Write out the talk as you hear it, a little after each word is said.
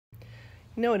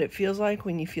You know what it feels like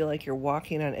when you feel like you're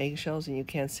walking on eggshells and you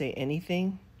can't say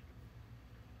anything?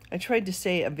 I tried to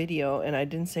say a video and I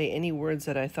didn't say any words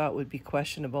that I thought would be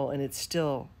questionable, and it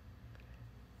still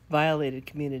violated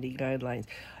community guidelines.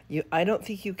 I don't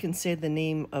think you can say the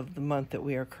name of the month that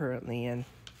we are currently in.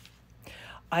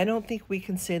 I don't think we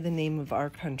can say the name of our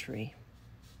country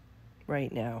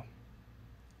right now.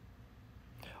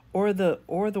 Or the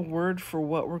word for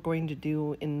what we're going to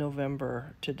do in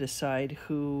November to decide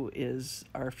who is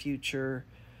our future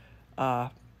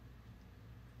guide.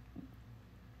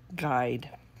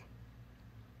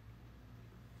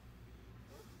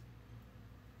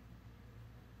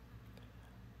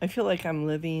 I feel like I'm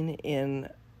living in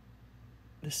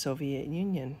the Soviet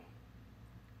Union.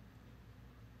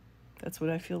 That's what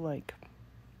I feel like.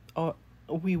 Oh,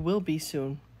 we will be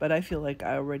soon, but I feel like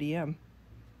I already am.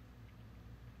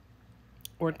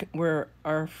 Where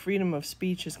our freedom of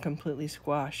speech is completely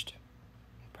squashed.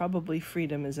 Probably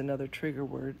freedom is another trigger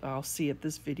word. I'll see if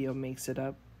this video makes it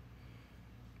up.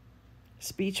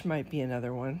 Speech might be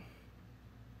another one.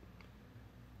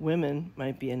 Women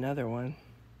might be another one.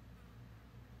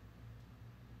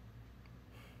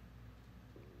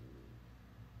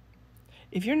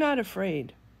 If you're not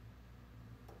afraid,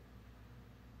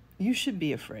 you should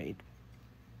be afraid.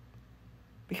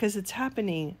 Because it's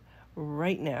happening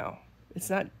right now. It's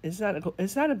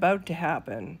not about to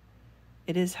happen.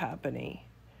 It is happening.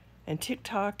 And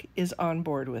TikTok is on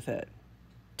board with it.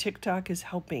 TikTok is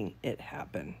helping it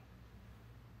happen.